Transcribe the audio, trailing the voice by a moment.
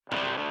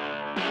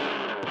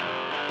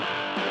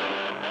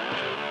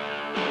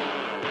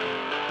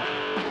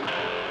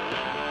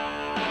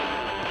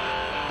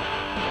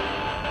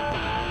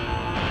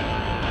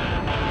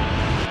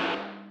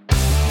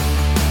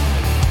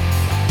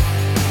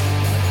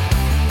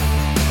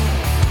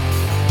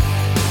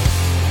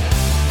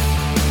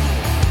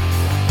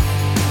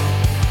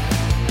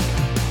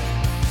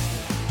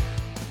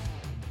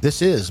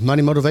This is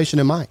Money, Motivation,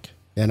 and Mike,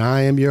 and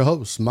I am your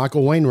host,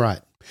 Michael Wainwright,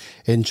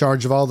 in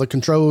charge of all the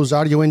controls,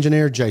 audio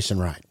engineer,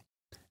 Jason Wright.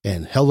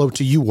 And hello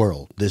to you,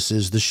 world. This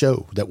is the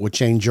show that will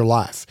change your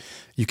life.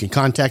 You can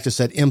contact us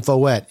at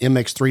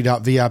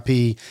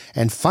info@mx3.vip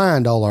and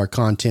find all our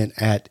content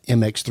at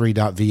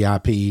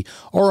mx3.vip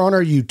or on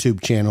our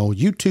YouTube channel,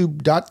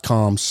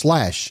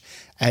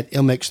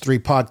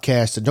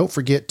 youtube.com/@mx3podcast. And don't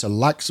forget to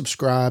like,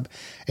 subscribe,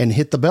 and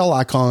hit the bell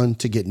icon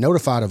to get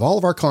notified of all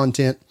of our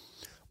content,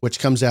 which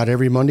comes out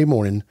every Monday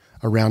morning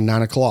around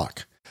 9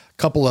 o'clock.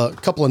 Couple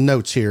of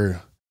notes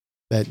here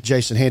that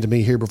Jason handed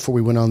me here before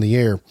we went on the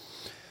air.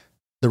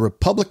 The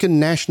Republican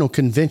National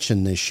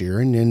Convention this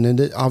year, and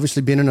it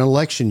obviously being an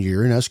election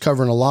year, and us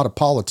covering a lot of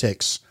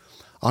politics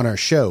on our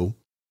show,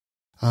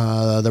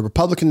 the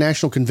Republican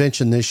National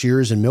Convention this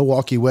year is in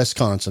Milwaukee,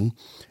 Wisconsin,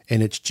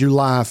 and it's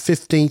July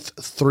 15th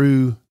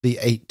through the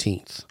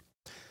 18th.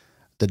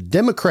 The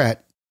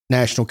Democrat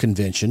National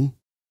Convention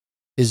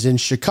is in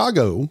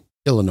Chicago,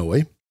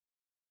 Illinois,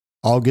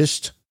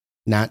 August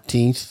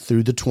 19th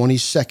through the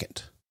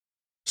 22nd.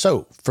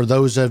 So for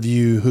those of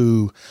you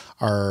who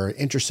are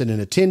interested in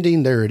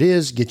attending, there it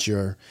is. Get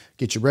your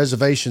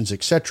reservations,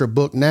 etc.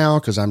 booked now,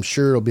 because I'm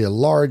sure it'll be a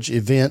large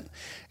event.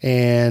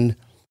 And,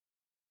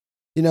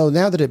 you know,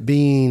 now that it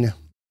being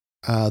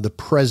the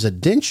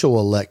presidential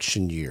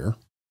election year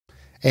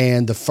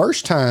and the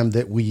first time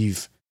that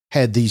we've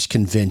had these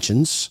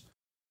conventions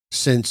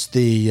since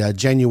the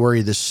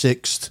January the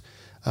 6th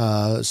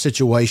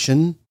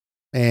situation,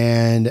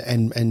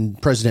 and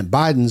President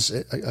Biden's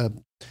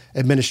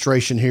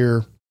administration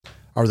here,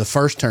 or the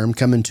first term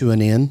coming to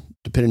an end,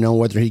 depending on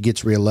whether he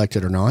gets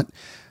reelected or not.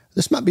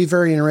 This might be a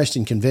very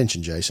interesting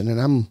convention, Jason, and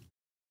I'm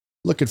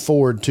looking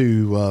forward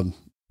to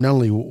not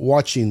only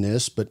watching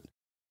this, but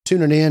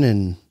tuning in,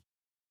 and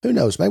who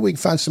knows, maybe we can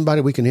find somebody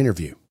we can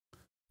interview.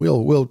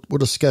 We'll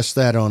discuss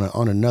that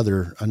on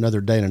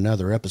another day and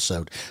another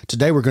episode.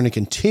 Today we're going to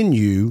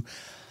continue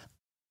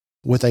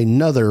with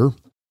another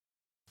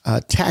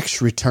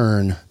tax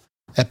return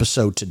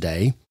episode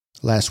today.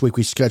 Last week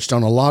we sketched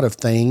on a lot of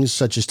things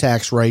such as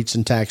tax rates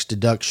and tax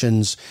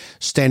deductions,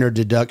 standard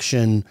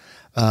deduction,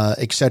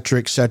 et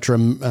cetera,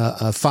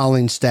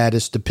 filing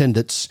status,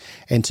 dependents.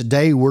 And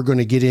today we're going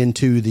to get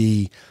into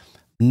the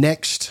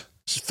next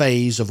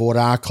phase of what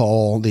I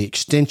call the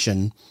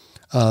extension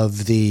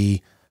of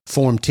the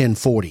Form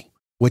 1040,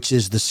 which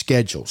is the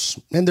schedules.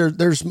 And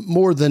there's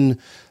more than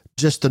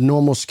just the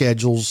normal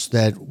schedules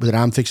that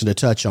I'm fixing to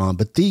touch on,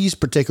 but these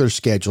particular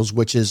schedules,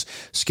 which is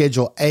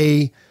Schedule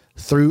A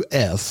through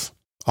F,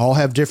 all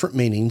have different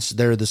meanings.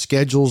 They're the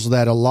schedules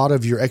that a lot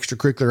of your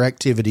extracurricular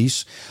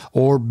activities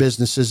or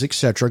businesses,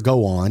 etc.,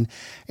 go on.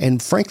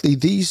 And frankly,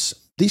 these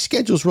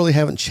schedules really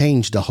haven't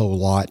changed a whole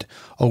lot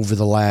over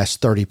the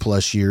last 30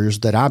 plus years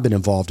that I've been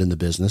involved in the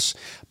business.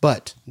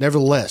 But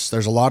nevertheless,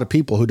 there's a lot of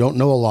people who don't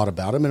know a lot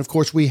about them. And of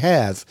course, we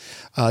have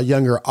a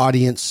younger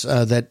audience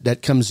that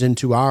comes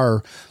into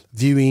our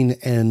viewing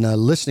and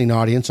listening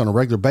audience on a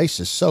regular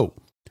basis. So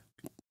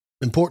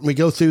important we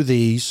go through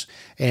these,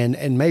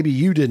 and maybe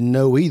you didn't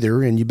know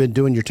either, and you've been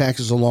doing your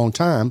taxes a long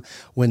time,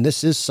 when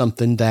this is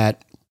something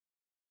that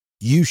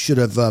you should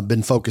have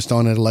been focused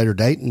on at a later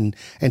date, and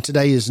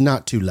today is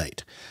not too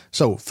late.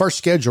 So first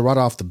schedule right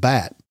off the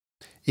bat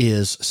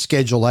is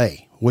Schedule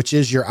A, which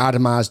is your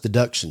itemized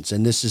deductions.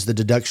 And this is the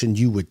deduction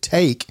you would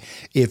take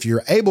if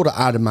you're able to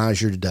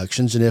itemize your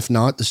deductions. And if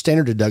not, the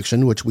standard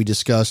deduction, which we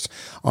discussed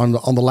on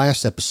the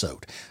last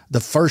episode. The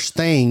first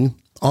thing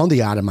on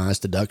the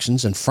itemized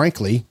deductions, and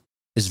frankly,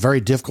 is very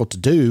difficult to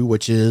do,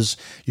 which is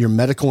your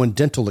medical and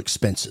dental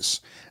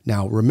expenses.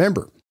 Now,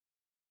 remember,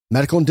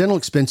 medical and dental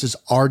expenses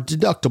are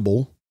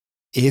deductible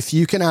if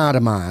you can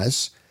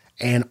itemize,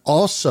 and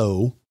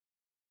also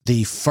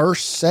the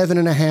first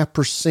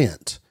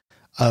 7.5%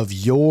 of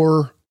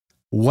your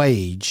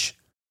wage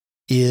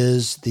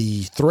is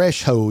the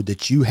threshold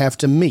that you have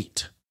to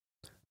meet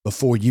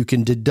before you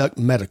can deduct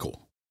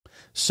medical.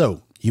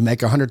 So you make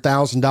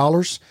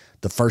 $100,000,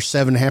 the first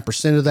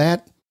 7.5% of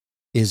that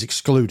is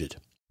excluded.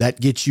 That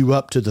gets you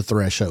up to the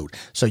threshold.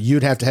 So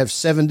you'd have to have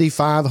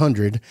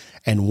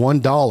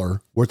 $7,501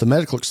 worth of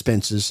medical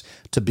expenses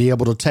to be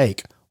able to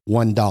take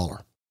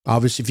 $1.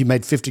 Obviously, if you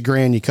made 50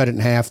 grand, you cut it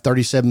in half,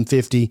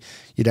 $3,750,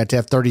 you'd have to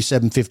have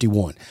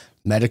 $3,751.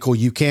 Medical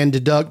you can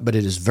deduct, but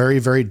it is very,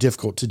 very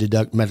difficult to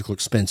deduct medical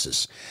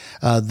expenses.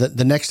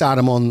 The next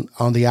item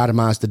on the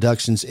itemized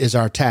deductions is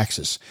our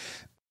taxes.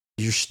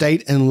 Your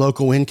state and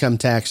local income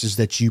taxes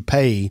that you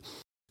pay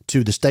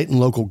to the state and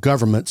local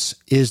governments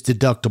is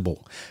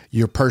deductible.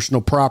 Your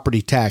personal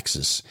property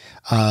taxes,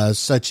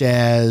 such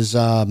as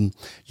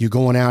you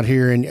going out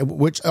here, and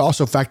which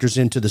also factors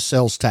into the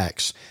sales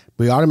tax.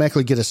 We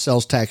automatically get a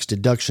sales tax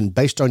deduction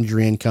based on your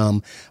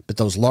income, but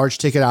those large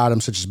ticket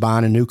items, such as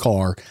buying a new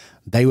car,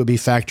 they would be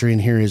factoring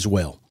here as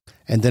well.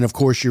 And then, of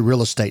course, your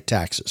real estate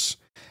taxes.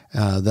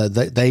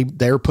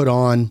 They're put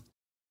on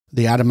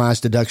the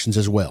itemized deductions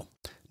as well.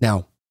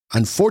 Now,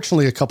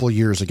 unfortunately, a couple of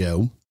years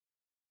ago,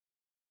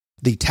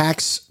 the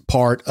tax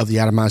part of the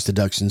itemized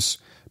deductions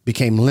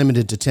became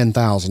limited to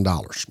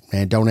 $10,000.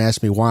 And don't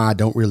ask me why, I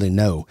don't really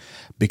know,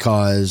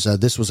 because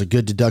this was a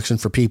good deduction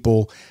for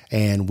people,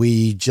 and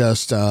we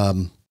just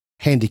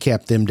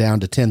handicapped them down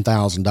to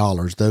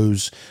 $10,000,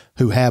 those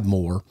who have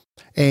more.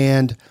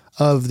 And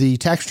of the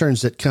tax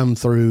returns that come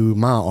through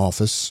my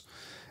office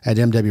at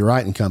M.W.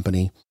 Wright and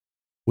Company,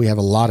 we have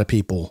a lot of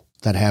people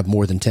that have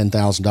more than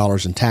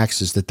 $10,000 in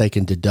taxes that they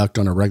can deduct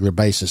on a regular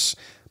basis,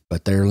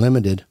 but they're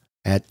limited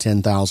at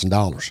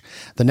 $10,000.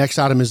 The next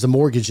item is the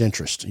mortgage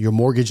interest. Your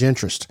mortgage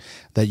interest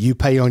that you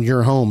pay on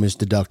your home is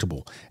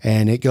deductible,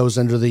 and it goes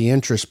under the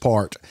interest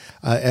part.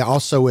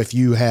 Also, if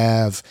you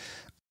have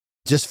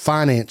just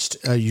financed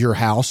your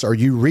house, or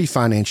you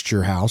refinanced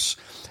your house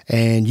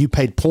and you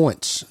paid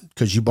points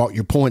because you brought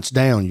your points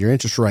down, your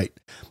interest rate,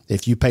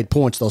 if you paid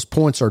points, those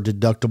points are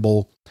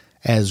deductible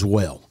as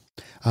well.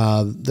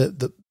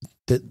 The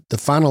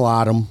final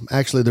item,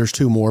 actually there's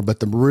two more, but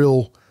the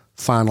real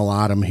final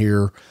item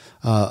here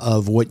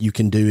of what you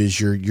can do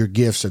is your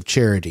gifts of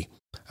charity.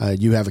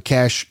 You have a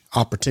cash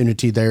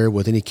opportunity there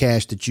with any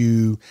cash that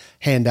you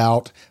hand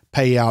out,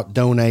 pay out,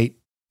 donate,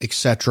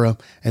 etc.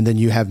 And then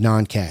you have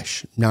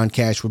non-cash.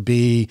 Non-cash would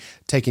be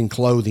taking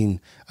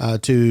clothing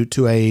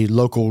to a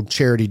local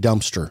charity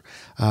dumpster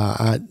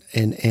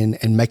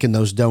and making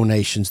those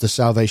donations, the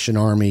Salvation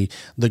Army,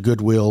 the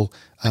Goodwill,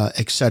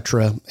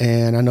 etc.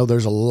 And I know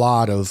there's a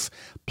lot of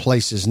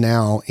places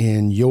now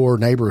in your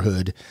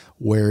neighborhood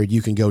where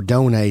you can go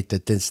donate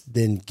that's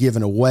then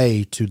given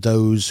away to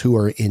those who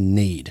are in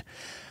need.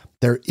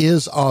 There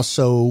is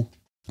also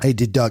a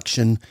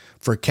deduction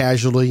for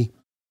casualty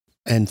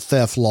and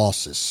theft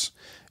losses.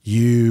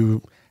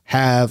 You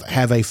have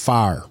a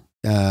fire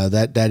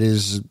that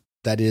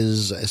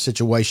is a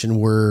situation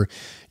where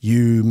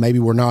you maybe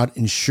were not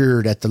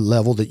insured at the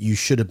level that you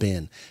should have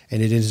been,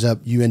 and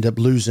you end up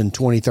losing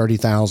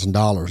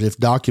 $20,000-$30,000. If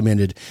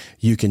documented,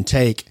 you can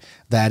take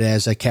that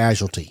as a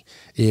casualty.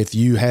 If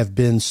you have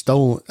been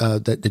stolen,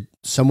 that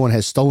someone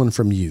has stolen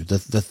from you, the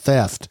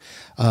theft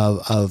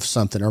of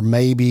something, or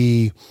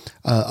maybe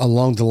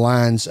along the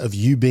lines of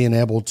you being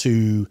able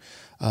to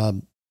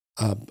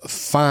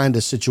find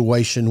a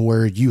situation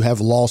where you have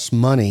lost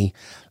money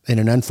in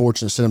an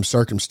unfortunate set of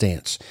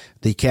circumstance,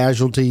 the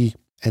casualty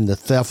and the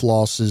theft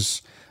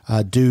losses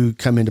do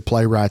come into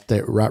play right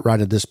there,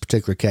 right in this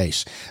particular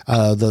case.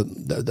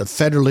 The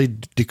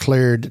federally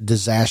declared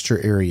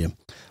disaster area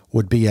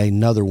would be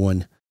another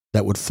one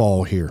that would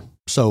fall here.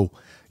 So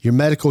your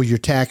medical, your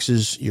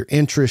taxes, your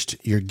interest,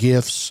 your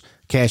gifts,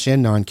 cash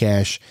and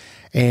non-cash,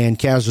 and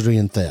casualty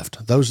and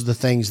theft. Those are the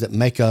things that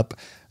make up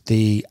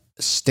the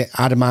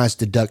itemized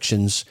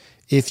deductions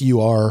if you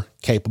are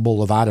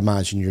capable of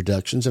itemizing your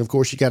deductions. And of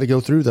course, you got to go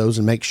through those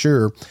and make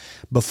sure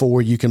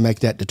before you can make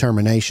that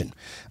determination.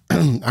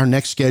 Our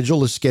next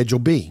schedule is Schedule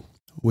B,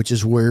 which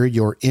is where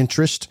your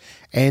interest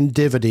and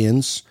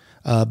dividends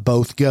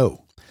both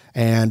go.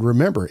 And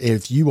remember,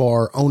 if you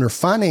are owner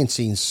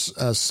financing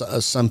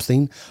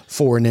something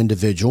for an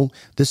individual,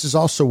 this is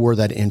also where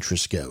that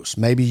interest goes.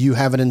 Maybe you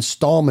have an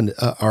installment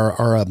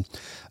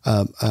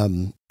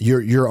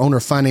you're owner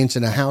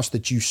financing a house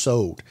that you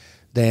sold.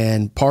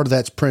 Then part of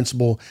that's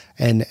principal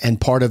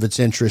and part of its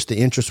interest. The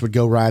interest would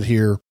go right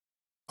here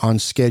on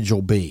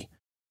Schedule B.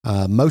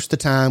 Most of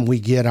the time we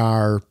get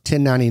our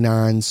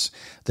 1099s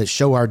that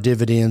show our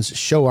dividends,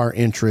 show our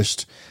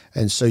interest,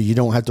 and so you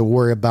don't have to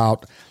worry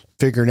about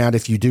figuring out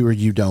if you do or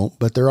you don't.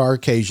 But there are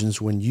occasions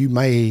when you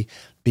may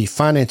be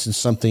financing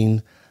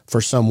something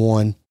for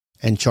someone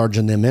and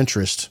charging them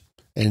interest,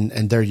 and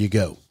there you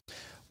go.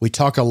 We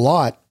talk a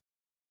lot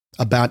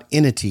about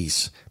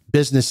entities,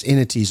 business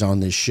entities on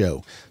this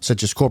show,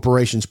 such as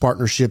corporations,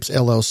 partnerships,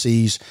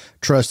 LLCs,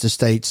 trust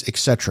estates,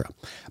 etc.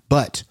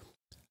 But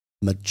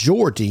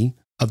majority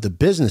of the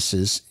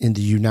businesses in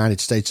the United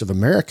States of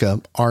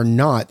America are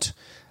not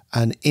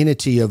an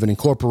entity of an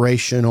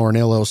incorporation or an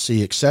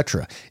LLC,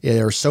 etc. They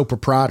are sole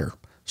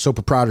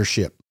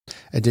proprietorship.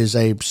 It is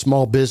a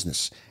small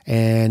business.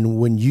 And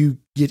when you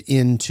get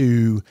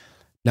into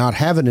not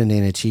having an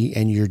entity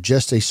and you're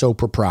just a sole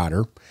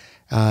proprietor,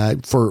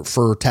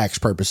 for tax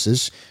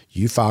purposes,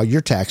 you file your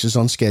taxes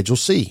on Schedule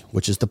C,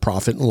 which is the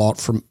profit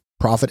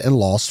and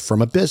loss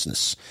from a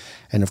business.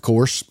 And of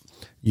course,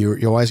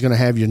 you're always going to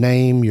have your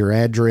name, your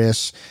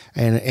address,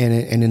 and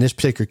in this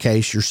particular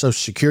case, your Social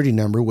Security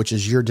number, which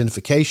is your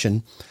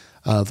identification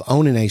of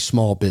owning a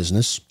small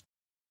business,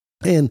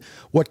 and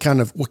what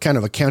kind of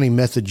accounting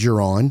method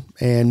you're on.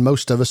 And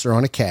most of us are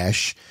on a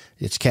cash.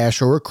 It's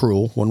cash or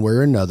accrual, one way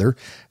or another.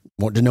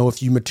 Want to know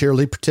if you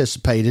materially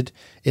participated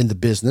in the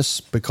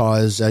business,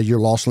 because your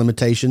loss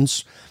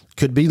limitations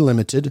could be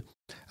limited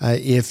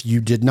if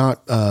you did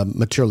not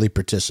materially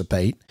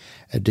participate.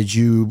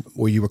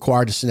 Were you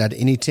required to send out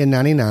any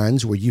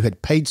 1099s where you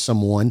had paid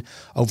someone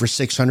over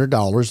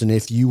 $600? And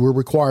if you were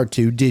required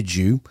to, did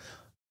you?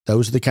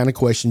 Those are the kind of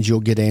questions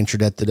you'll get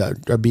answered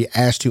or be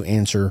asked to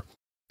answer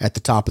at the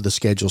top of the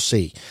Schedule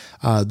C.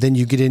 Then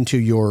you get into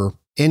your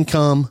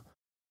income,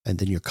 and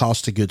then your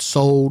cost of goods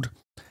sold,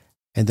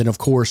 And then, of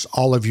course,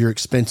 all of your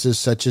expenses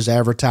such as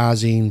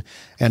advertising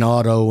and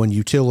auto and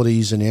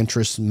utilities and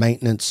interest and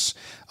maintenance,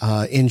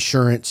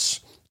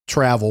 insurance,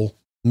 travel,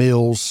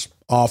 meals,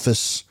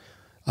 office,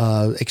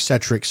 et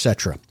cetera, et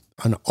cetera.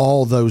 And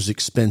all those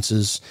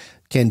expenses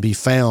can be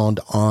found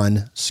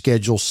on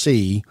Schedule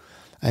C.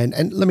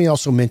 And let me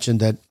also mention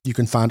that you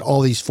can find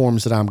all these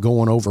forms that I'm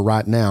going over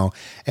right now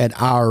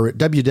at our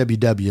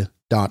www.irs.gov.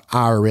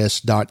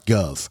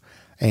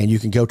 And you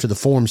can go to the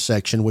forms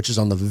section, which is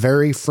on the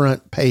very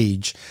front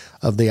page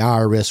of the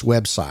IRS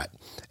website,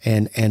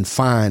 and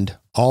find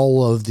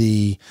all of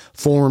the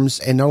forms,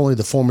 and not only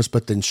the forms,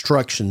 but the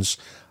instructions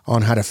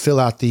on how to fill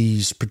out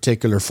these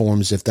particular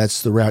forms if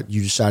that's the route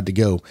you decide to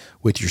go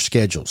with your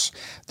schedules.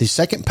 The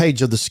second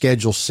page of the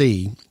Schedule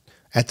C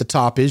at the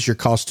top is your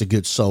cost of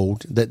goods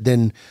sold, that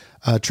then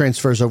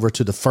transfers over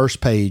to the first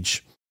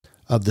page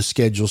of the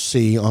Schedule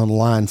C on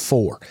line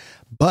 4.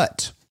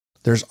 But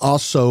there's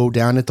also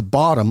down at the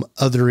bottom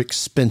other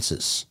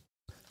expenses.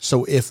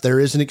 So if there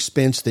is an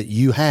expense that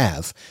you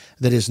have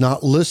that is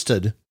not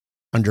listed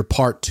under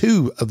Part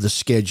 2 of the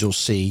Schedule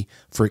C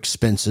for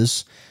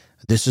expenses,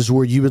 this is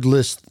where you would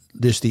list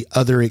the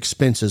other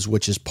expenses,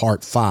 which is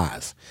Part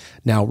 5.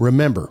 Now,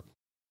 remember,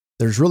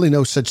 there's really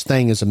no such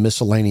thing as a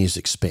miscellaneous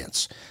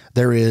expense.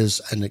 There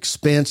is an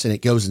expense, and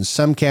it goes in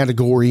some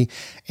category,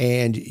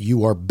 and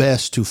you are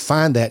best to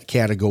find that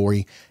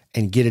category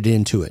and get it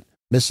into it.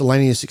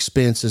 Miscellaneous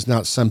expense is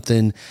not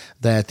something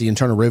that the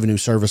Internal Revenue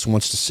Service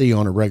wants to see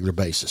on a regular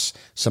basis.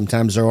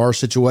 Sometimes there are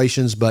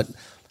situations, but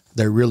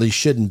there really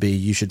shouldn't be.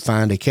 You should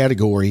find a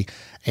category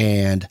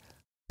and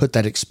put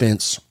that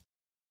expense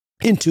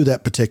into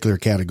that particular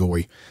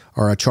category,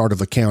 or a chart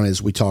of account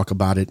as we talk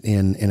about it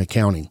in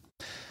accounting.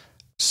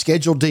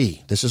 Schedule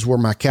D, this is where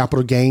my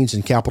capital gains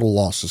and capital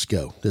losses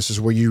go. This is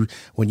where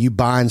when you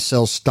buy and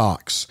sell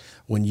stocks,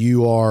 when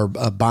you are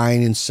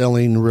buying and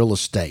selling real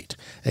estate,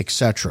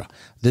 etc.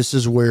 This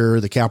is where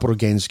the capital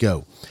gains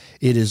go.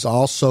 It is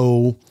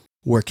also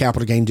where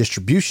capital gain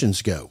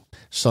distributions go.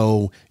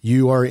 So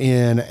you are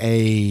in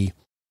a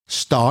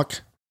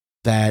stock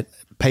that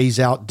pays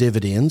out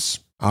dividends.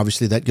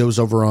 Obviously, that goes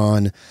over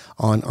on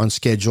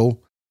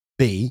Schedule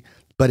B.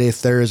 But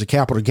if there is a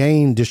capital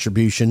gain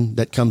distribution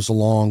that comes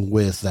along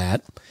with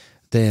that,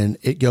 then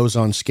it goes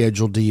on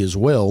Schedule D as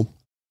well,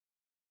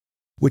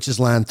 which is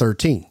line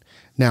 13.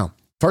 Now,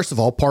 first of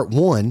all, Part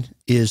 1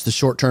 is the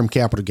short-term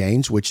capital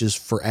gains, which is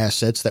for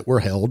assets that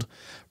were held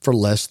for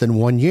less than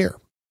 1 year.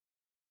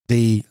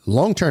 The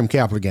long-term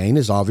capital gain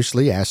is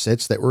obviously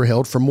assets that were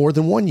held for more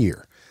than 1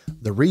 year.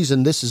 The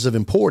reason this is of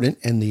important,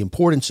 and the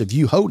importance of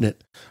you holding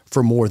it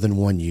for more than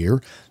 1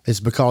 year, is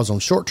because on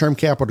short-term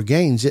capital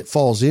gains, it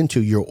falls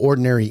into your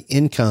ordinary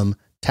income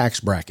tax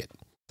bracket.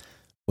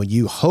 When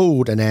you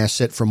hold an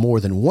asset for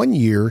more than 1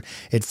 year,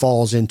 it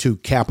falls into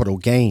capital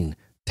gain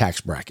tax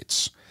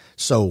brackets.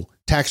 So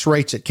tax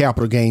rates at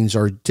capital gains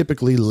are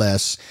typically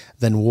less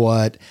than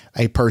what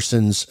a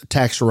person's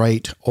tax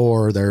rate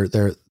or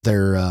the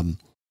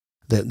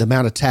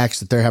amount of tax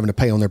that they're having to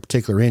pay on their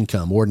particular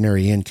income,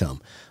 ordinary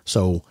income.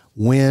 So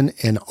when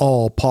and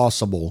all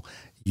possible,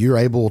 you're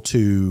able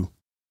to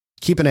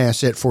keep an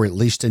asset for at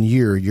least a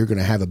year, you're going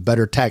to have a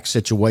better tax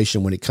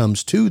situation when it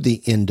comes to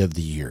the end of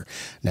the year.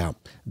 Now,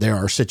 there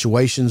are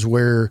situations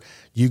where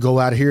you go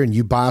out here and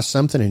you buy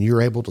something and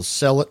you're able to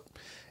sell it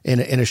in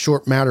a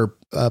short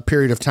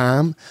period of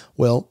time.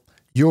 Well,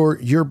 your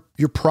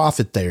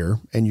profit there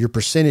and your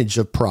percentage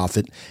of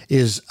profit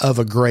is of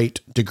a great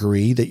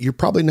degree that you're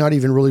probably not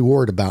even really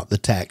worried about the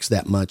tax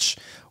that much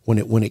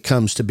when it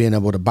comes to being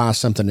able to buy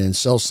something and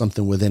sell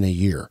something within a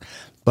year.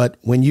 But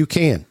when you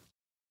can,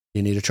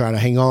 you need to try to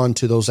hang on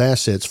to those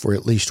assets for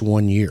at least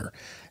 1 year,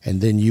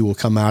 and then you will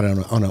come out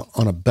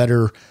on a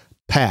better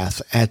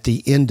path at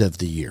the end of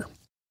the year.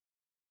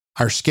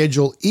 Our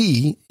Schedule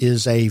E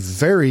is a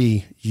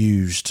very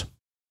used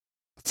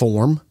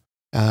form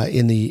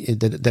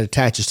that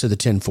attaches to the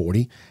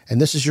 1040, and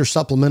this is your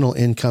supplemental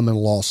income and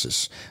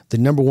losses. The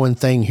number one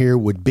thing here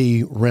would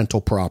be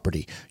rental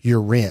property,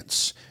 your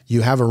rents.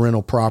 You have a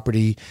rental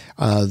property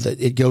that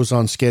it goes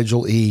on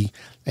Schedule E,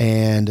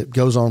 and it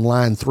goes on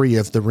line 3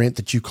 of the rent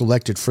that you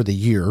collected for the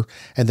year,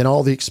 and then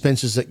all the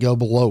expenses that go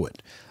below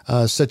it,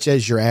 such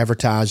as your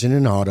advertising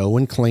and auto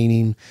and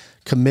cleaning,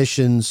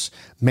 commissions,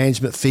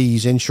 management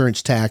fees,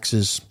 insurance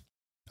taxes,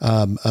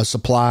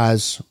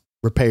 supplies,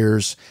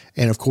 repairs,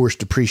 and of course,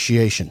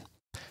 depreciation.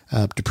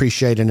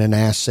 Depreciating an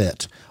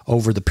asset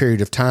over the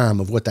period of time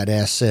of what that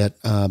asset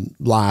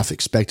life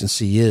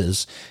expectancy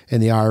is.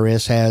 And the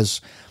IRS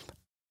has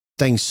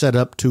things set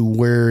up to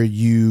where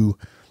you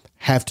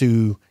have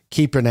to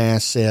keep an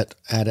asset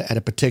at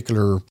a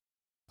particular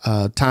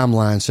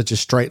timeline, such as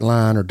straight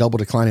line or double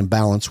declining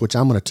balance, which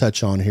I'm going to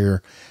touch on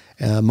here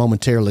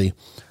momentarily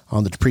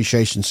on the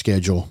depreciation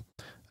schedule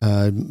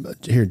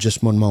here in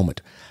just one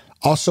moment.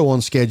 Also on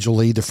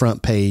Schedule E, the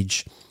front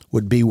page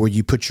would be where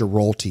you put your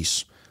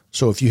royalties.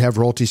 So if you have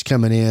royalties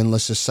coming in,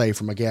 let's just say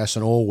from a gas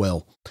and oil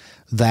well,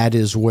 that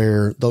is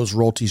where those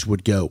royalties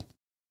would go.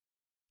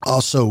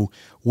 Also,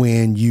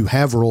 when you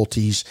have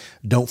royalties,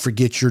 don't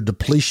forget your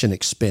depletion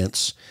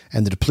expense.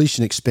 And the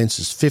depletion expense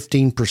is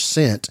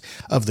 15%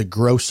 of the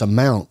gross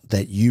amount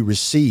that you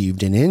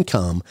received in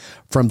income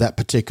from that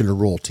particular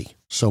royalty.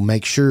 So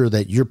make sure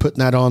that you're putting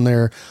that on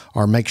there,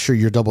 or make sure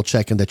you're double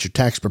checking that your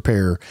tax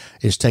preparer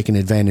is taking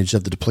advantage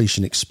of the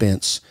depletion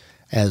expense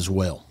as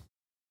well.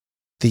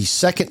 The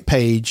second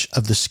page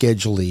of the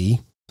Schedule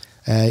E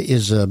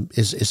is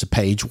a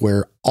page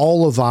where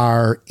all of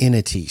our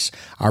entities,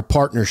 our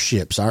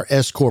partnerships, our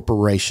S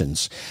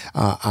corporations,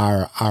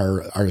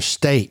 our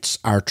estates,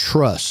 our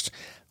trust,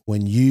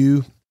 when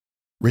you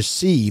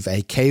receive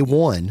a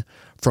K-1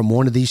 from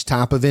one of these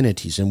type of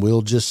entities, and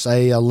we'll just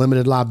say a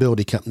limited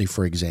liability company,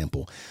 for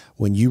example,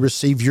 when you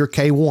receive your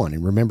K-1,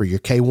 and remember your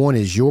K-1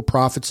 is your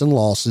profits and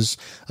losses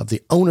of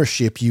the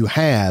ownership you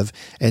have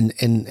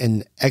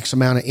in X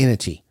amount of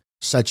entity,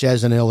 such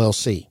as an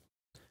LLC.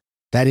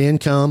 That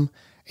income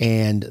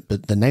and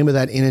the name of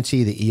that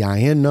entity, the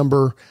EIN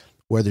number,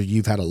 whether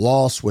you've had a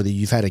loss, whether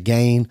you've had a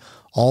gain,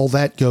 all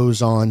that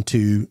goes on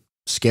to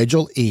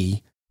Schedule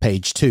E,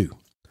 page 2,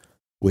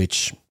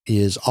 which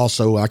is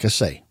also, like I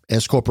say,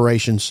 S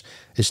corporations,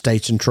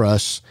 estates, and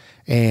trusts,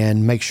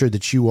 and make sure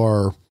that you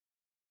are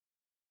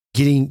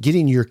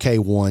getting your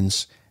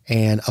K-1s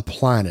and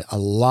applying it. A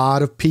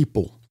lot of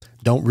people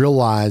don't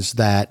realize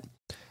that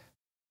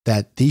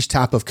these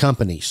type of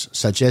companies,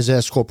 such as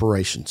S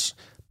corporations,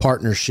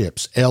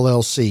 partnerships,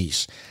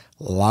 LLCs,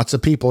 lots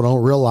of people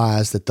don't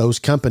realize that those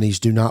companies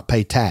do not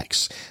pay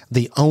tax.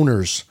 The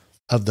owners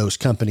of those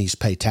companies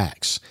pay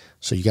tax.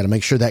 So you got to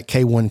make sure that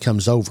K-1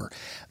 comes over.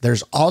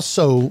 There's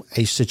also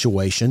a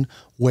situation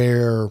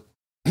where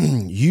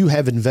you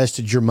have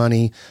invested your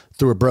money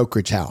through a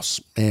brokerage house,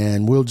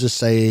 and we'll just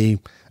say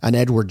an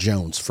Edward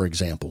Jones, for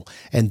example,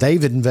 and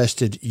they've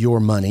invested your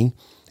money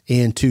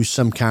into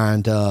some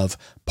kind of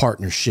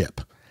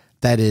partnership.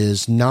 That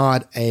is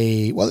not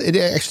it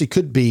actually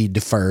could be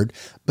deferred,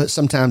 but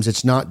sometimes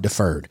it's not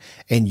deferred.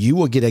 And you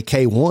will get a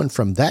K-1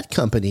 from that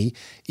company,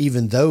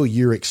 even though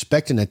you're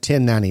expecting a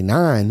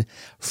 1099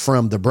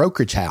 from the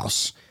brokerage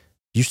house.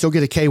 You still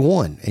get a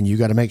K-1, and you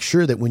got to make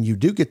sure that when you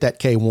do get that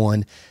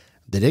K-1,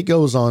 that it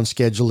goes on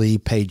Schedule E,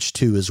 page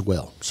 2 as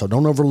well. So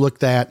don't overlook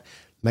that.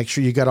 Make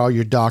sure you got all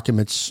your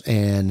documents,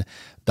 and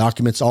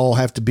documents all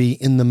have to be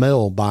in the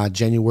mail by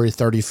January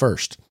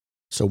 31st.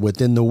 So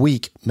within the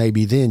week,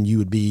 maybe then you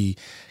would be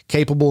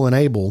capable and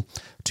able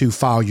to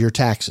file your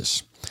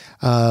taxes.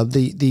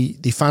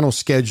 The final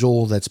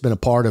schedule that's been a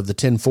part of the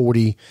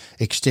 1040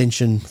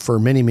 extension for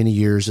many, many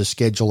years is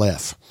Schedule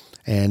F.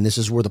 And this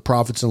is where the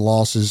profits and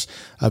losses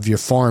of your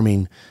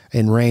farming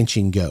and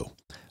ranching go.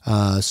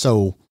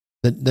 So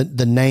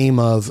the name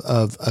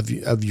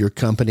of your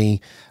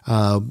company,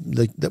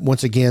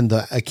 once again,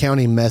 the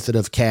accounting method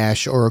of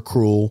cash or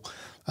accrual,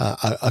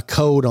 a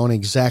code on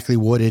exactly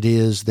what it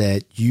is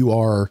that you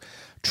are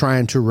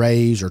trying to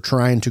raise or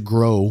trying to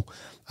grow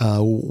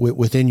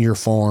within your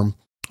farm.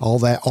 All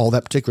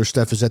that particular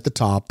stuff is at the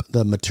top.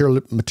 The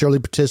materially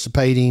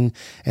participating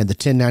and the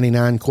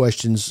 1099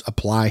 questions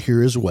apply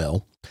here as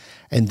well.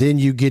 And then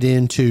you get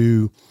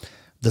into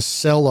the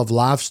sale of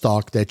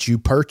livestock that you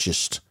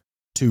purchased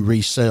to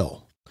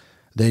resell.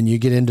 Then you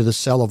get into the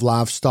sale of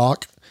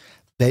livestock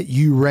that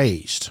you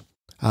raised.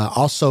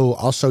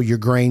 Also your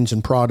grains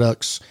and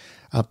products,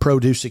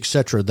 produce,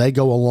 etc. They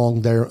go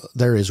along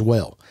there as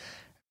well.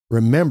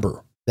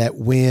 Remember that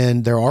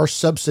when there are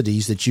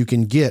subsidies that you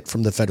can get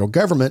from the federal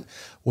government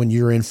when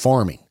you're in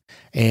farming,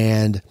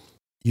 and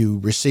you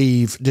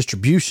receive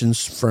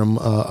distributions from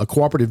a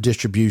cooperative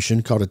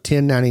distribution called a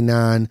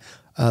 1099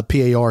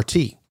 PART.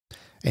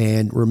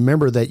 And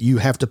remember that you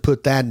have to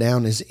put that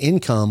down as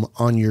income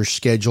on your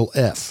Schedule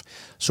F.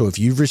 So if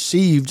you've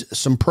received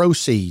some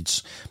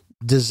proceeds,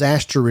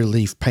 disaster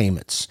relief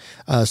payments,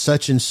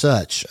 such and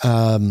such,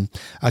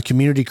 a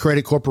community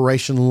credit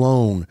corporation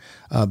loan,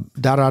 on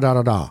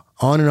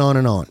and on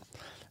and on.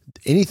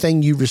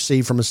 Anything you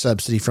receive from a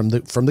subsidy from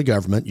the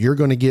government, you're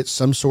going to get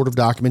some sort of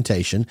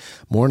documentation,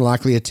 more than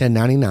likely a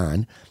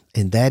 1099,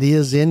 and that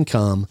is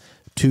income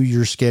to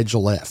your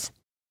Schedule F.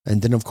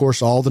 And then, of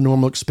course, all the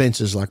normal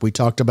expenses like we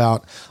talked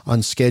about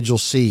on Schedule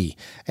C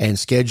and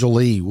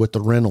Schedule E with the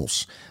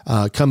rentals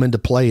come into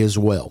play as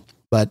well.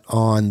 But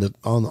on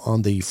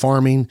the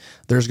farming,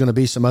 there's going to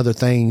be some other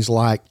things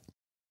like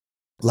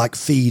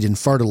feed and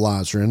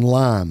fertilizer and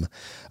lime,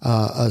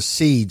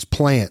 seeds,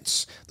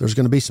 plants. There's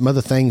going to be some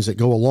other things that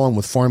go along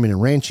with farming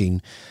and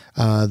ranching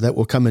that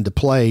will come into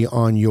play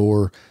on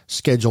your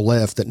Schedule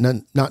F that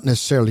not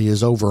necessarily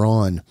is over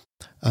on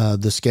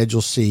the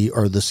Schedule C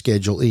or the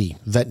Schedule E.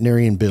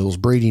 Veterinarian bills,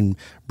 breeding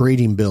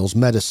bills,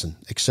 medicine,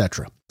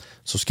 etc.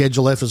 So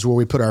Schedule F is where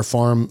we put our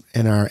farm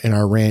and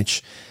our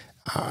ranch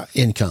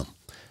income.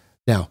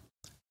 Now,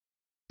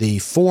 the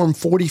Form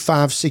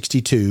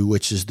 4562,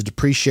 which is the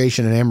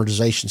depreciation and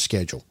amortization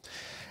schedule,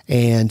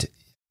 and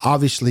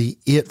obviously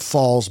it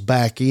flows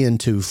back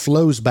into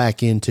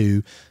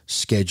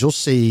Schedule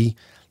C,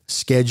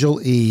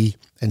 Schedule E,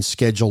 and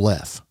Schedule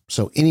F.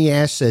 So any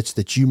assets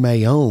that you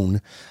may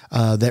own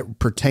that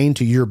pertain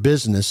to your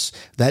business,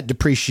 that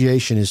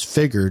depreciation is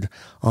figured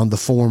on the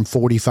Form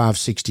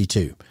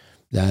 4562.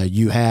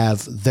 You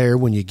have there,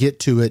 when you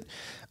get to it,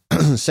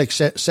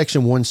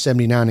 Section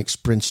 179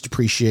 expense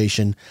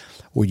depreciation,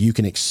 where you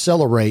can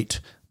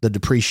accelerate the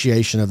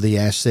depreciation of the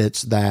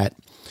assets that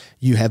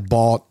you have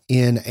bought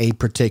in a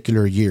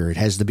particular year. It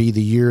has to be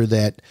the year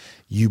that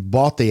you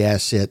bought the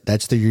asset.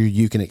 That's the year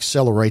you can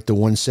accelerate the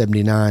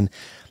 179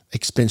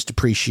 expense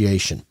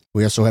depreciation.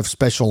 We also have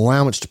special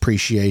allowance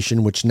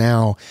depreciation, which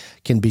now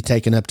can be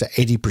taken up to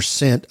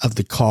 80% of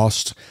the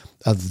cost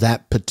of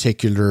that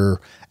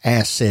particular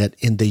asset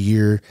in the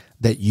year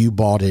that you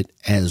bought it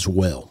as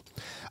well.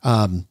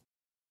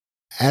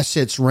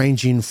 Assets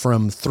ranging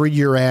from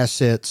 3-year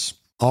assets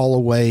all the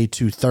way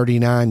to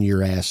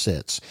 39-year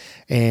assets.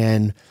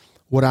 And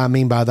what I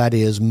mean by that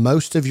is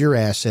most of your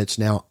assets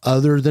now,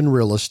 other than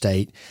real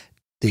estate,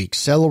 the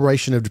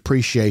acceleration of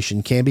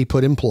depreciation can be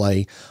put in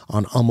play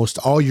on almost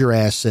all your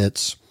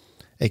assets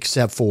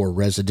except for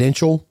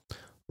residential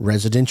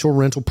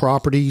rental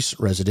properties,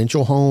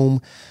 residential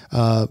home,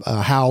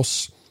 a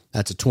house.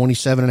 That's a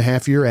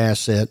 27.5-year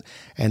asset,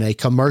 and a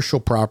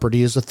commercial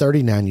property is a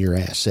 39-year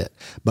asset.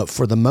 But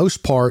for the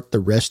most part, the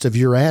rest of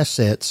your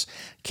assets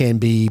can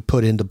be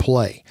put into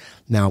play.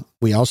 Now,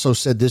 we also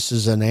said this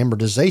is an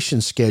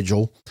amortization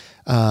schedule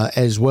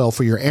as well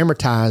for your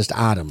amortized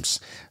items,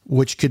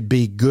 which could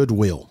be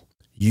goodwill.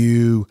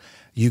 You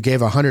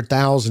gave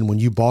 $100,000 when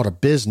you bought a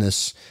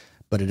business,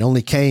 but it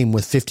only came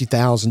with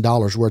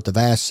 $50,000 worth of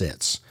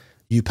assets.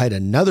 You paid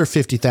another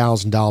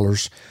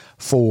 $50,000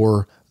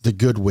 for the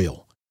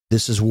goodwill.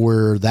 This is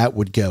where that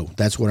would go.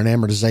 That's what an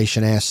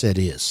amortization asset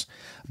is.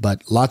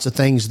 But lots of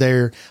things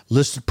there.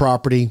 Listed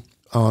property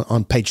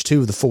on page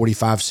 2 of the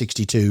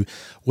 4562,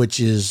 which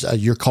is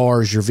your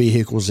cars, your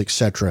vehicles,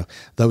 etc.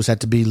 Those have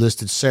to be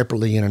listed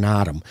separately in an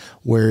item,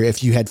 where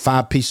if you had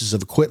 5 pieces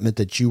of equipment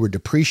that you were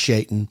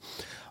depreciating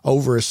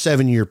over a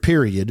 7-year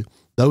period,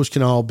 those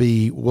can all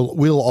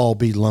will all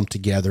be lumped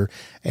together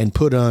and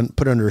put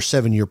under a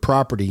 7-year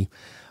property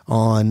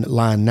on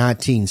line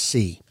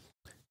 19C.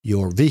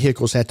 Your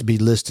vehicles have to be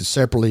listed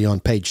separately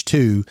on page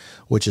 2,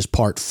 which is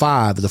part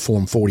 5 of the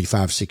Form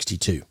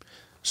 4562.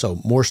 So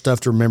more stuff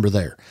to remember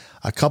there.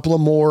 A couple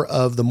of more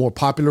of the more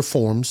popular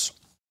forms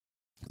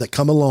that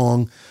come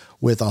along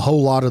with a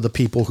whole lot of the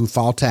people who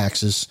file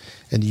taxes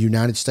in the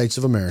United States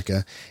of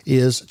America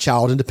is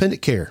Child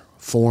Independent Care,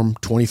 Form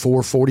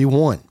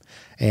 2441,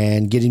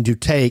 and getting to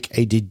take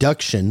a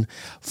deduction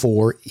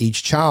for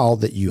each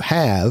child that you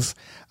have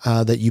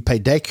that you pay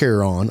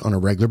daycare on a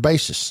regular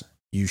basis.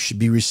 You should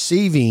be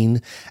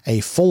receiving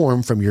a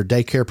form from your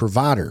daycare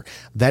provider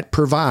that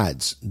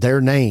provides their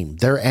name,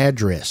 their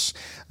address,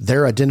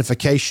 their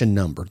identification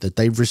number that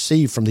they've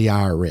received from the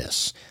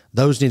IRS.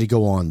 Those need to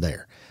go on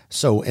there.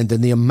 So, and then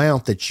the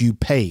amount that you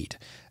paid.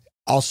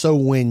 Also,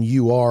 when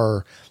you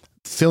are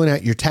filling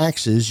out your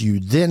taxes, you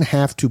then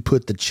have to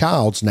put the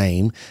child's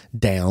name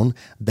down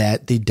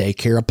that the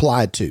daycare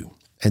applied to.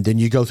 And then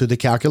you go through the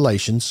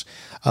calculations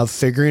of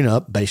figuring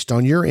up, based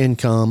on your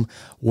income,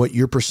 what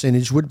your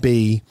percentage would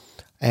be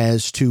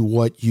as to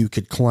what you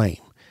could claim.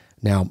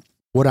 Now,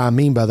 what I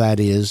mean by that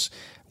is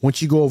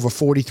once you go over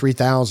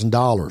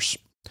 $43,000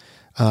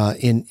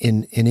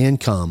 in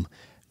income,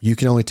 you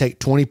can only take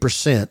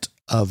 20%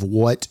 of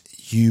what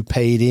you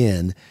paid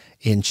in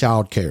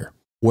childcare.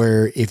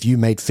 Where if you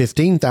made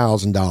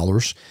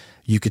 $15,000,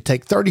 you could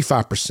take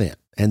 35%.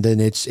 And then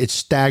it's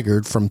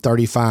staggered from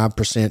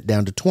 35%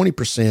 down to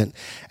 20%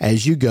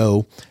 as you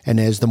go, and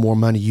as the more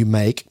money you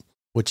make,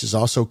 which is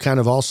also kind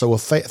of also a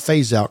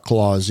phase out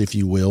clause, if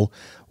you will,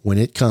 when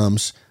it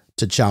comes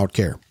to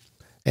childcare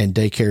and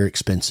daycare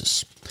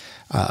expenses.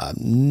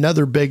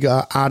 Another big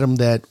item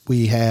that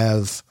we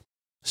have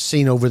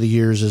seen over the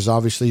years is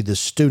obviously the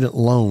student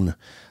loan,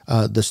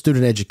 the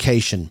student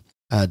education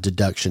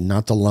deduction,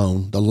 not the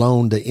loan. The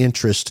loan, the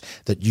interest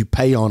that you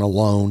pay on a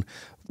loan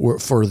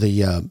for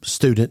the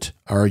student,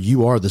 or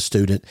you are the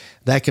student,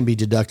 that can be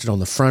deducted on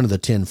the front of the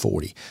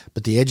 1040.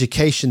 But the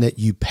education that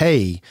you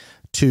pay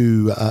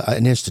to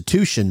an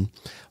institution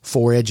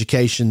for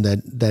education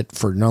that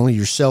for not only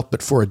yourself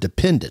but for a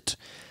dependent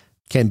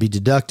can be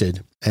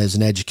deducted as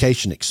an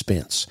education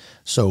expense.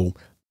 So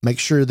make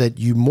sure that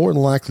you more than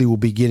likely will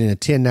be getting a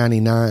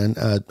 1099,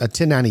 a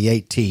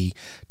 1098T,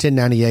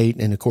 1098,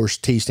 and of course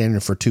T standing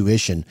for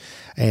tuition.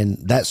 And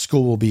that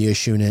school will be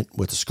issuing it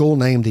with the school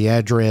name, the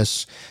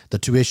address, the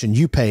tuition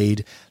you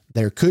paid.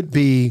 There could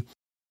be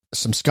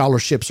some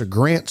scholarships or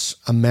grants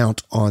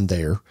amount on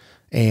there,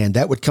 and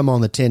that would come on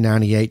the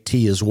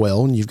 1098T as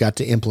well, and you've got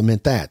to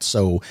implement that.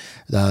 So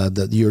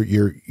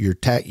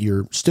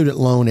your student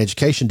loan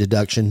education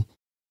deduction,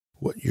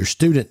 your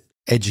student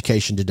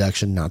education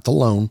deduction, not the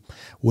loan,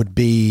 would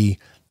be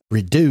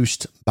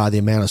reduced by the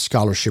amount of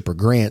scholarship or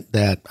grant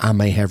that I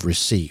may have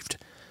received.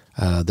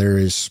 There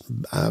is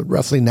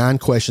roughly 9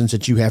 questions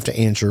that you have to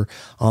answer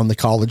on the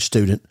college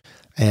student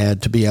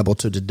to be able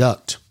to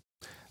deduct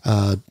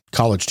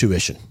college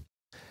tuition,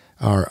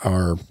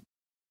 or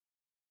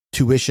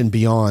tuition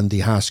beyond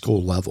the high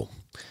school level.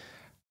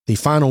 The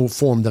final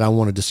form that I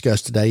want to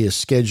discuss today is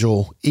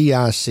Schedule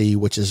EIC,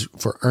 which is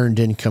for Earned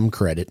Income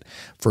Credit,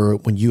 for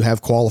when you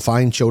have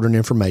qualifying children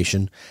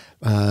information,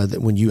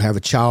 that when you have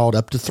a child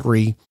up to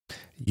 3,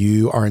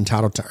 you are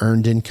entitled to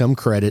Earned Income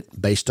Credit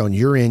based on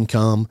your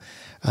income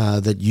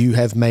that you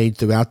have made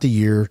throughout the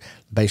year,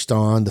 based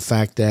on the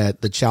fact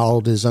that the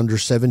child is under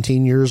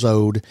 17 years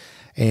old,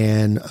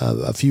 and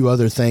a few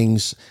other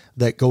things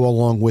that go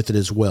along with it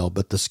as well.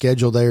 But the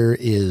schedule there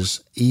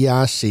is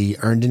EIC,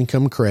 Earned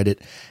Income Credit,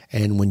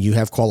 and when you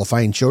have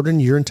qualifying children,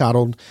 you're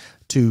entitled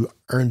to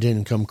Earned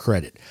Income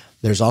Credit.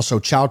 There's also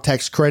child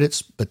tax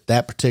credits, but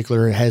that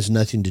particular has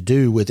nothing to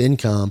do with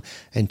income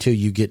until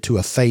you get to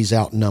a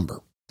phase-out number.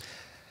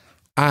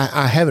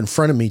 I have in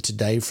front of me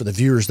today, for the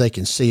viewers, they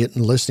can see it,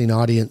 and listening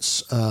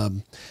audience,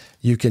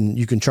 you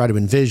can try to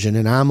envision,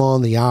 and I'm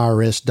on the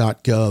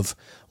IRS.gov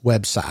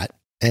website.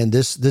 And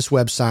this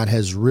website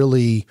has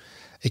really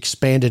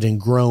expanded and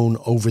grown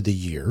over the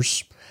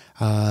years.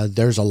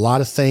 There's a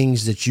lot of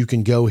things that you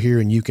can go here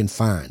and you can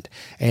find.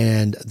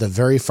 And the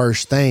very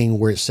first thing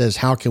where it says,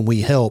 how can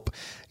we help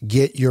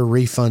get your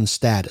refund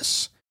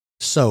status?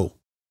 So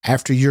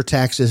after your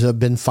taxes have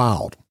been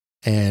filed,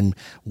 and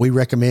we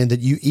recommend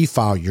that you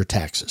e-file your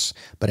taxes,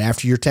 but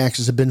after your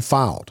taxes have been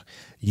filed,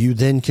 you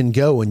then can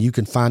go and you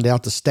can find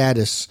out the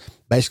status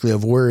basically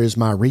of where is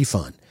my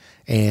refund.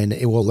 And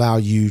it will allow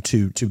you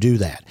to do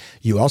that.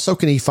 You also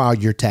can e-file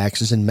your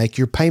taxes and make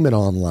your payment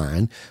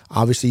online.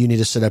 Obviously, you need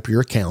to set up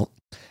your account,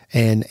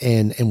 and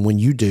when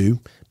you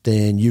do,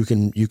 then you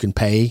can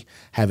pay,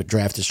 have it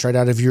drafted straight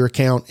out of your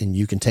account, and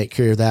you can take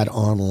care of that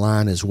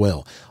online as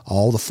well.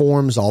 All the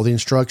forms, all the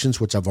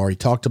instructions, which I've already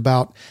talked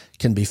about,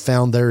 can be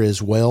found there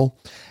as well.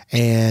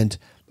 And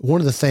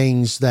one of the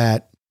things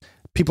that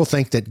people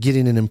think that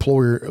getting an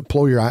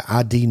employer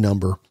ID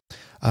number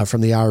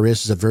from the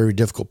IRS is a very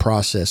difficult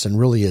process, and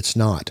really it's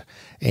not.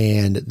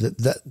 And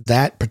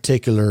that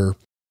particular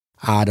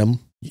item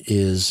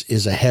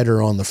is a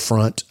header on the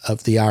front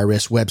of the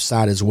IRS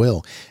website as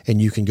well.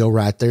 And you can go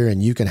right there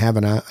and you can have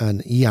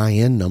an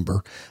EIN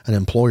number, an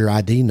employer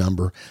ID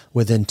number,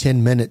 within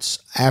 10 minutes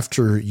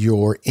after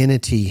your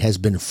entity has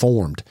been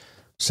formed,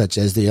 such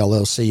as the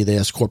LLC, the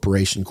S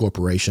corporation,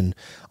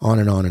 on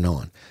and on and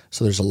on.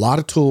 So there's a lot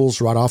of tools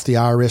right off the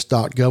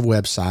IRS.gov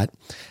website,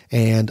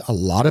 and a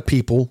lot of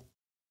people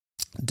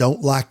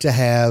don't like to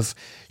have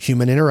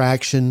human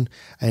interaction.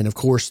 And of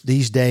course,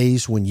 these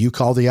days, when you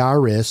call the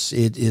IRS,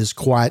 it is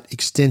quite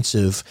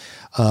extensive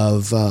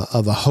of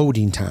a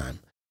holding time,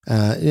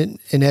 in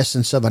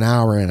essence of an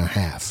hour and a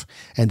half.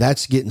 And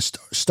that's getting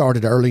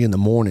started early in the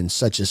morning,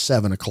 such as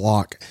 7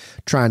 o'clock,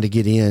 trying to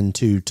get in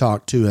to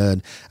talk to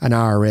an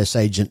IRS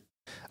agent,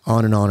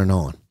 on and on and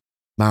on.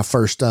 My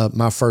first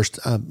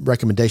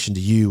recommendation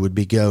to you would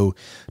be go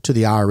to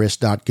the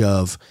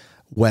IRS.gov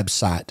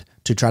website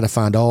to try to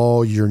find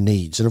all your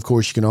needs. And of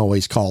course, you can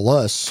always call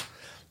us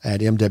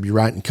at M.W.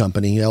 Wright &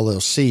 Company,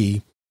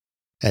 LLC,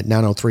 at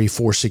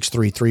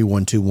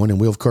 903-463-3121, and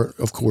we'll,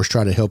 of course,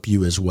 try to help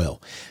you as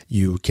well.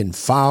 You can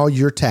file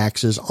your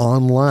taxes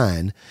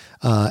online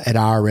at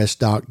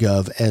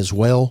irs.gov as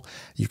well.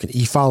 You can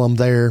e-file them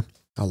there.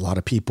 A lot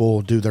of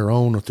people do their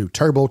own through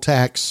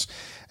TurboTax.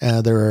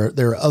 There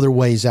are other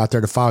ways out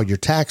there to file your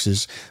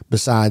taxes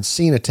besides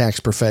seeing a tax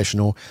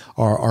professional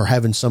or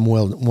having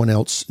someone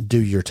else do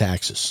your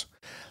taxes.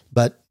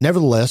 But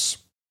nevertheless,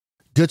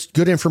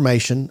 good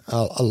information.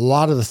 A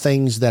lot of the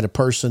things that a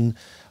person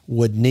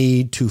would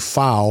need to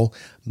file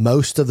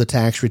most of the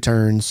tax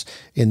returns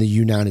in the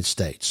United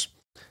States.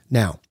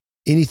 Now,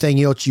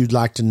 anything else you'd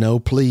like to know,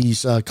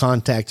 please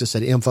contact us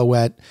at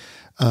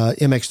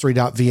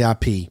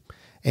info@mx3.vip.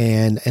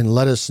 And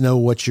let us know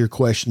what your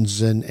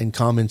questions and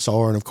comments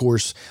are. And of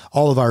course,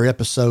 all of our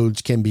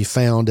episodes can be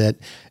found at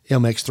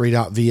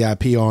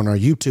mx3.vip on our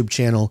YouTube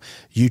channel,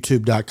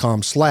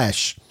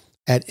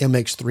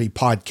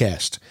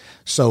 youtube.com/@mx3podcast.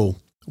 So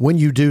when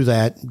you do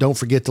that, don't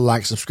forget to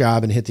like,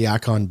 subscribe, and hit the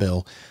icon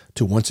bell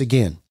to once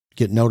again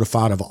get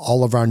notified of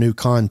all of our new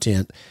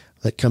content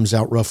that comes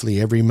out roughly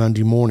every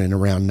Monday morning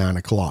around 9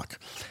 o'clock.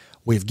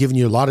 We've given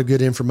you a lot of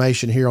good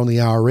information here on the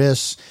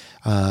IRS.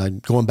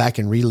 Going back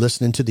and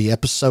re-listening to the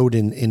episode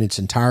in its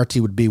entirety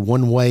would be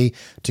one way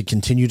to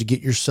continue to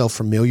get yourself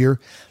familiar.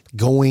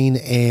 Going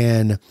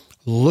and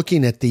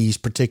looking at these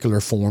particular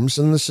forms,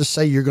 and let's just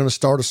say you're going to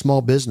start a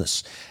small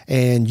business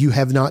and you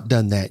have not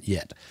done that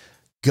yet.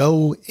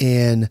 Go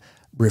and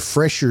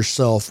refresh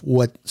yourself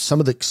what some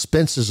of the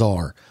expenses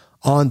are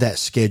on that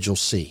Schedule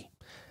C.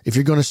 If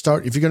you're going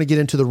to get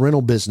into the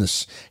rental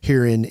business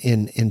here in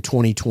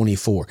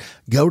 2024,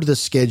 go to the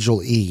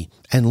Schedule E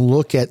and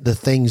look at the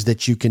things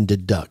that you can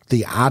deduct,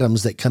 the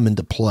items that come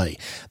into play.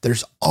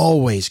 There's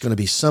always going to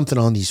be something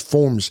on these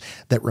forms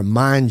that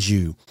reminds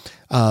you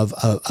of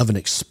an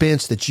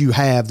expense that you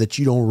have that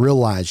you don't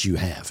realize you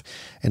have.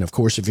 And of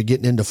course, if you're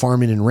getting into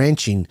farming and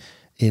ranching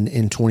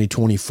in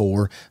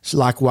 2024, it's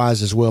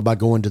likewise as well by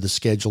going to the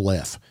Schedule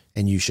F.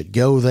 And you should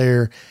go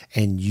there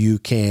and you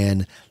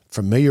can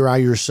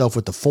familiarize yourself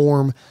with the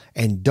form,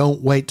 and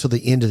don't wait till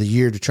the end of the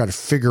year to try to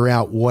figure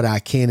out what I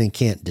can and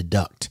can't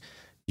deduct.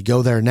 You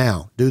go there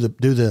now. Be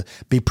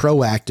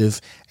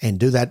proactive and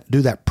do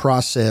that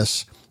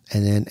process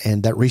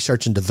and that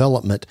research and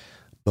development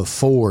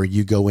before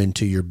you go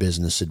into your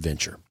business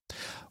adventure.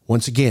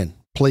 Once again,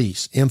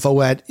 please,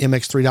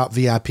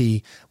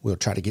 info@mx3.vip. We'll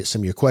try to get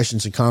some of your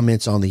questions and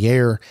comments on the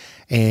air.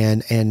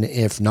 And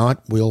if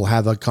not, we'll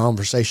have a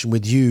conversation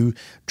with you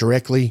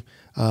directly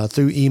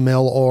through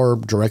email or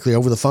directly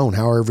over the phone,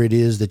 however it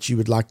is that you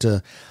would like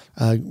to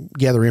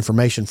gather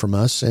information from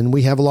us. And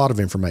we have a lot of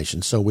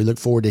information, so we look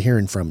forward to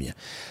hearing from you.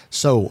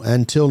 So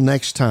until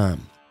next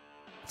time,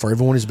 for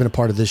everyone who's been a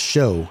part of this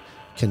show,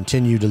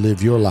 continue to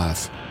live your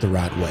life the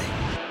right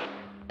way.